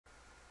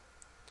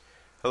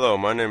Hello,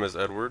 my name is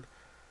Edward.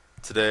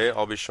 Today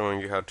I'll be showing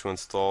you how to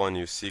install and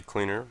use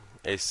CCleaner,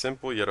 a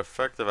simple yet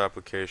effective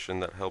application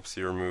that helps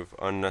you remove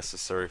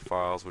unnecessary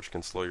files which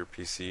can slow your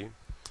PC.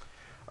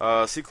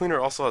 CCleaner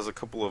also has a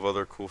couple of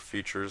other cool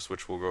features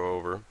which we'll go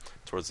over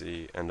towards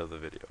the end of the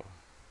video.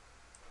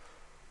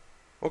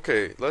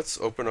 Okay,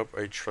 let's open up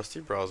a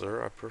trusty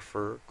browser. I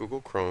prefer Google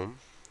Chrome,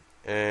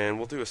 and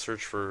we'll do a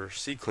search for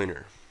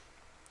CCleaner.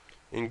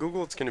 In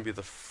Google, it's going to be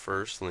the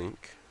first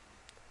link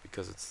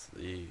because it's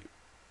the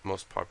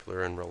most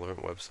popular and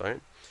relevant website.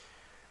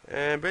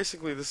 And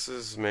basically this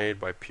is made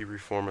by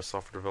P-Reform, a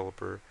software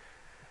developer,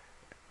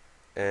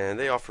 and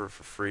they offer it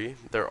for free.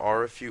 There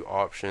are a few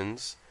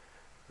options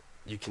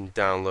you can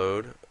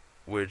download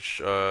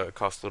which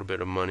cost a little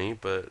bit of money,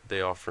 but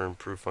they offer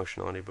improved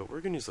functionality. But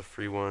we're going to use the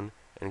free one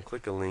and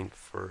click a link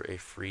for a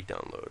free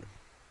download.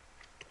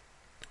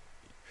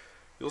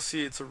 You'll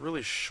see it's a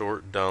really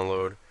short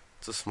download.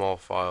 It's a small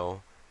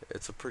file.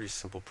 It's a pretty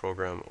simple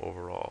program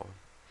overall.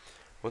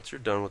 Once you're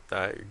done with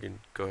that, you're going to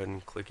go ahead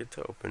and click it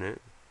to open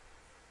it.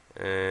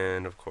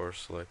 And of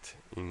course select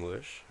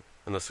English,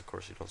 unless of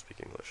course you don't speak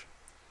English.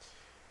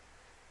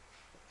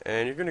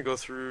 And you're going to go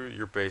through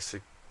your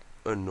basic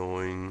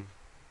annoying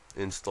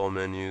install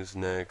menus.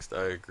 Next,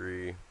 I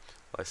agree,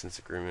 license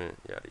agreement,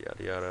 yada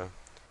yada yada.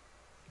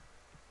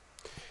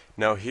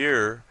 Now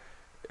here,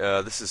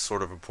 this is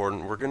sort of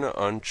important. We're going to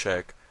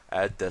uncheck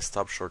add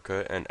desktop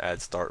shortcut and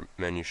add start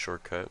menu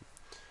shortcut.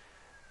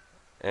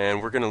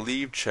 And we're going to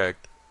leave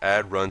checked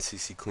add run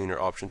CCleaner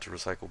option to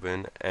recycle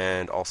bin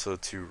and also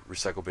to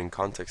recycle bin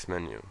context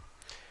menu.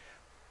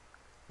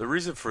 The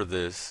reason for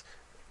this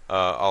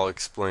I'll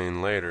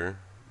explain later,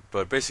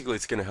 but basically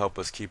it's going to help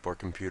us keep our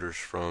computers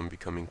from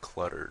becoming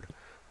cluttered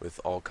with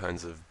all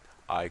kinds of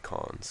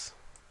icons.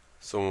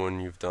 So when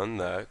you've done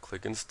that,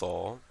 click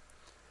install,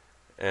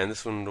 and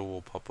this window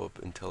will pop up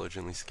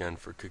intelligently scan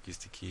for cookies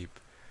to keep.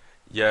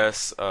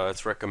 Yes,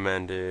 it's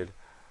recommended.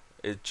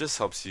 It just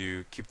helps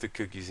you keep the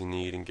cookies you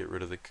need and get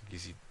rid of the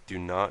cookies you do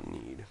not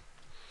need.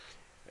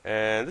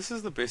 And this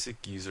is the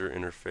basic user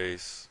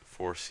interface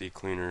for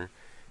CCleaner.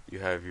 You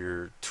have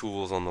your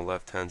tools on the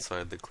left hand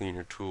side, the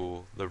cleaner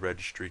tool, the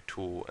registry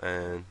tool,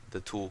 and the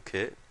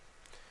toolkit.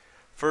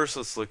 First,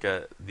 let's look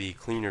at the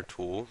cleaner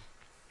tool.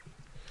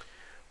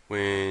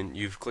 When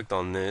you've clicked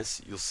on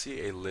this, you'll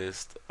see a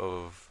list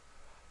of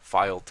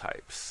file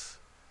types.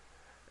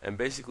 And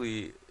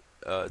basically,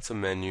 it's a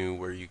menu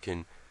where you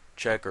can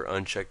check or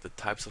uncheck the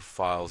types of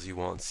files you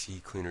want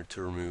CCleaner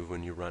to remove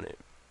when you run it.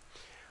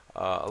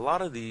 A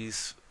lot of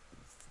these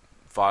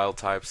file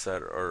types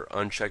that are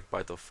unchecked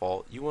by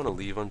default, you want to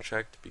leave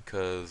unchecked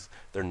because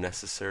they're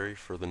necessary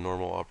for the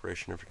normal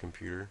operation of your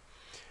computer.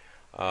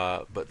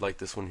 But like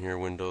this one here,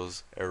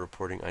 Windows error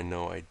reporting, I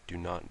know I do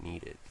not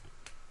need it.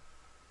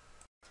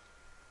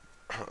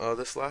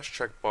 This last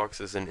checkbox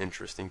is an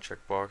interesting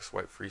checkbox,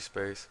 wipe free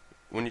space.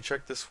 When you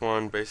check this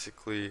one,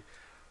 basically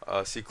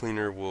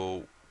CCleaner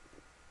will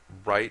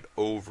write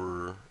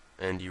over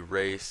and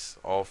erase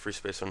all free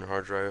space on your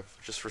hard drive.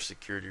 Just for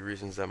security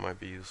reasons, that might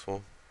be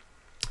useful.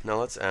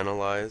 Now let's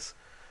analyze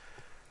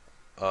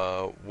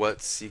what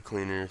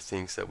CCleaner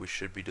thinks that we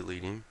should be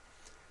deleting.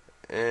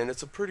 And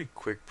it's a pretty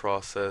quick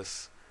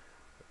process.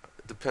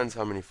 It depends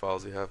how many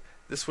files you have.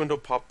 This window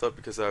popped up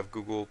because I have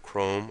Google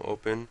Chrome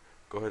open.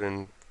 Go ahead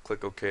and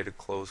click OK to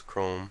close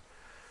Chrome.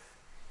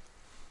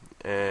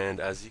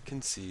 And as you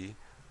can see,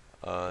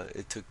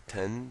 it took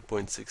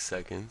 10.6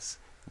 seconds.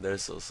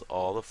 There's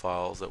all the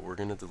files that we're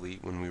going to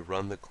delete when we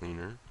run the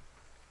cleaner,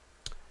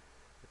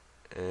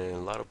 and a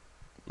lot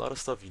of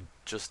stuff you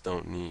just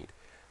don't need.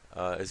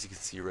 As you can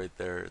see right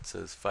there, it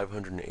says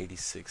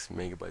 586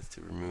 megabytes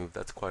to remove.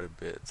 That's quite a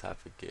bit. It's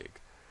half a gig.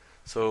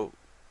 So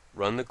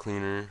run the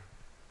cleaner.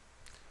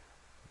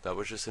 That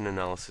was just an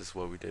analysis of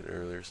what we did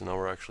earlier. So now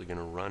we're actually going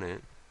to run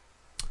it.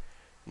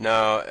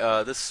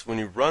 Now this, when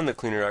you run the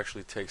cleaner,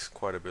 actually takes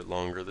quite a bit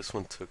longer. This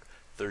one took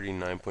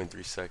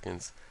 39.3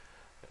 seconds.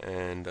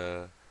 And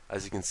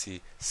as you can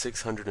see,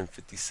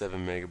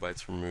 657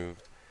 megabytes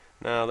removed.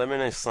 Now that may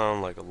not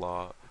sound like a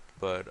lot,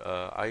 but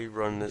I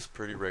run this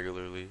pretty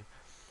regularly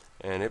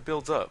and it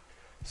builds up.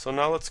 So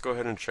now let's go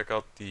ahead and check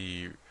out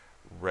the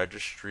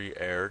registry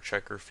error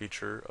checker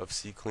feature of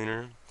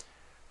CCleaner.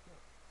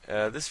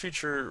 This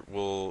feature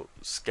will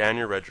scan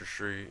your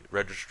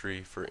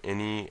registry for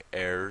any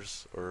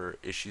errors or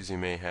issues you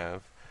may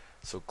have.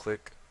 So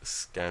click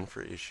scan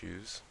for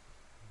issues.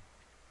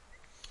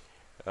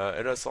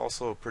 It is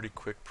also a pretty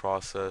quick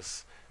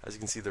process. As you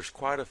can see, there's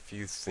quite a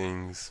few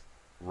things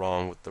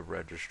wrong with the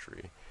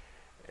registry.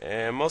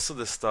 And most of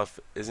this stuff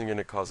isn't going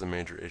to cause a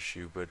major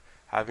issue, but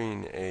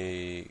having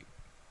a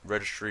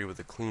registry with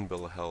a clean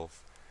bill of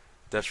health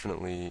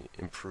definitely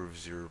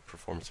improves your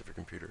performance of your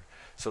computer.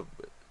 So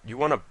you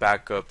want to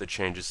back up the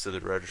changes to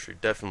the registry,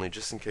 definitely,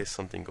 just in case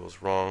something goes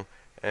wrong.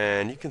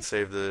 And you can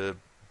save the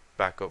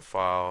backup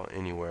file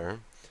anywhere.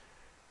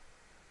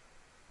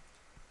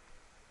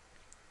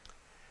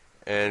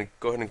 And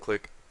go ahead and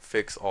click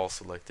fix all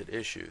selected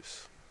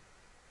issues.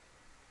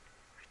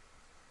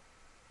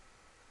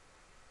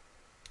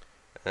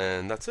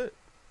 And that's it.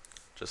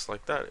 just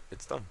like that,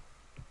 it's done.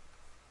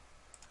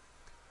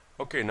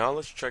 Okay, now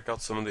let's check out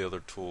some of the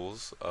other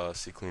tools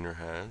CCleaner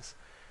has.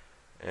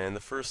 And the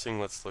first thing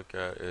let's look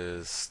at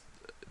is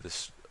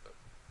this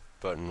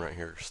button right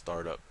here,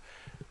 Startup.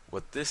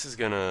 What this is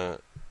gonna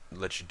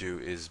let you do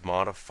is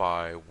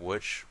modify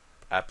which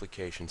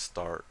applications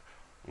start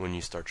when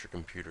you start your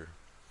computer.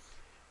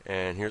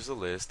 And here's a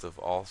list of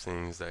all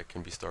things that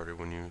can be started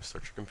when you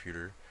start your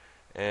computer.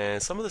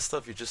 And some of the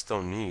stuff you just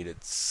don't need.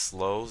 It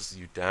slows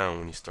you down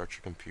when you start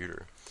your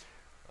computer.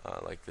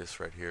 Like this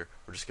right here.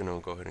 We're just going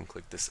to go ahead and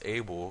click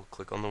Disable.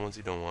 Click on the ones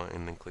you don't want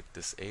and then click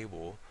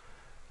Disable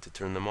to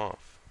turn them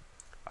off.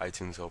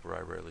 iTunes Helper,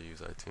 I rarely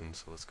use iTunes,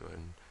 so let's go ahead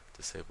and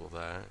disable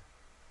that.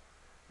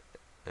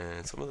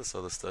 And some of this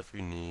other stuff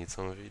you need,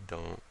 some of you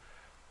don't.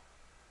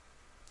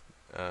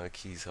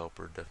 Keys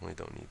Helper, definitely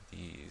don't need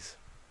these.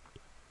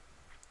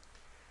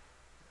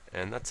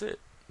 And that's it.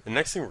 The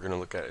next thing we're going to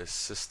look at is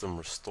System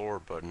Restore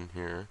button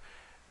here.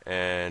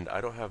 And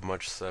I don't have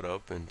much set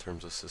up in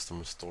terms of System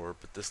Restore,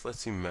 but this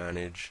lets you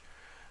manage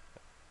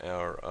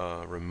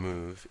or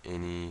remove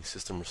any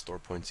System Restore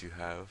points you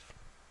have,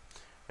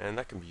 and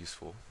that can be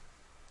useful.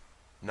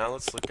 Now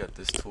let's look at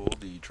this tool,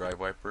 the Drive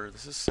Wiper.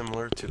 This is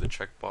similar to the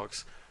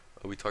checkbox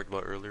we talked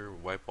about earlier,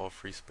 wipe all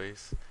free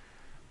space.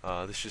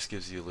 This just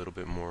gives you a little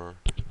bit more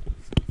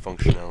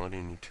functionality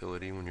and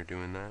utility when you're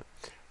doing that.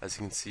 As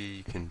you can see,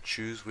 you can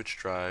choose which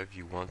drive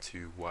you want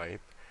to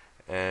wipe,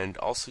 and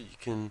also you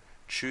can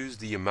choose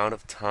the amount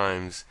of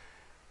times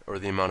or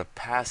the amount of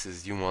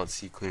passes you want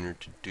CCleaner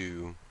to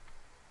do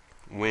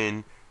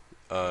when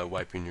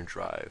wiping your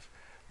drive.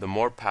 The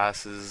more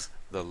passes,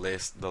 the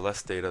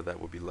less data that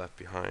will be left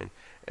behind.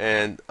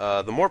 And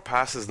the more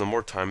passes, the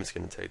more time it's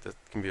going to take. That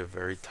can be a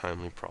very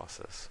timely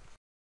process.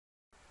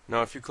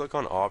 Now if you click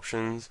on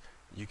Options,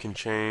 you can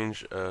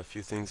change a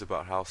few things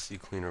about how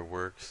CCleaner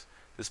works.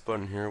 This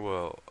button here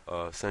will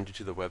send you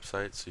to the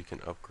website so you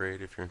can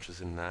upgrade if you're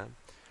interested in that.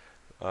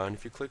 And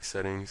if you click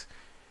Settings,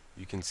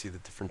 you can see the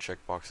different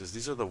checkboxes.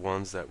 These are the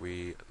ones that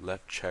we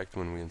left checked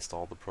when we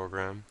installed the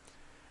program.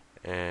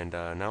 And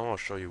now I'll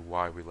show you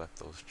why we left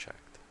those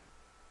checked.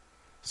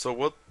 So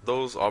what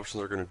those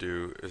options are going to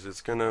do is it's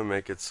going to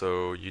make it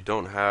so you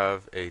don't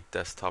have a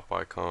desktop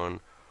icon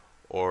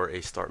or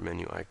a start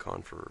menu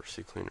icon for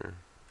CCleaner.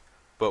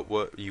 But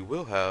what you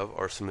will have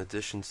are some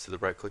additions to the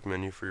right click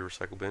menu for your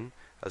recycle bin.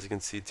 As you can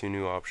see, two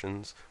new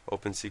options,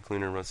 Open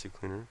CCleaner and Run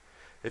CCleaner.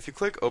 If you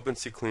click Open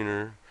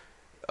CCleaner,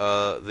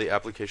 the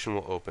application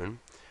will open.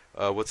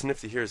 What's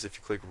nifty here is if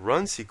you click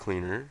Run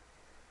CCleaner,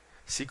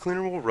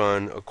 CCleaner will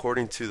run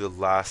according to the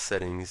last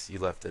settings you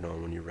left it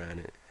on when you ran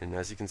it. And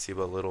as you can see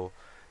by a little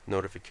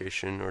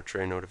notification or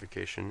tray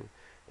notification,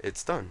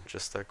 it's done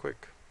just that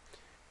quick.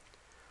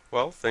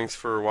 Well, thanks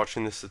for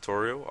watching this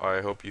tutorial.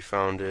 I hope you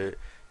found it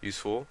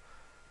useful.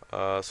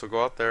 So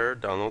go out there,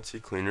 download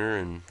CCleaner,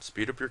 and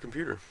speed up your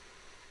computer.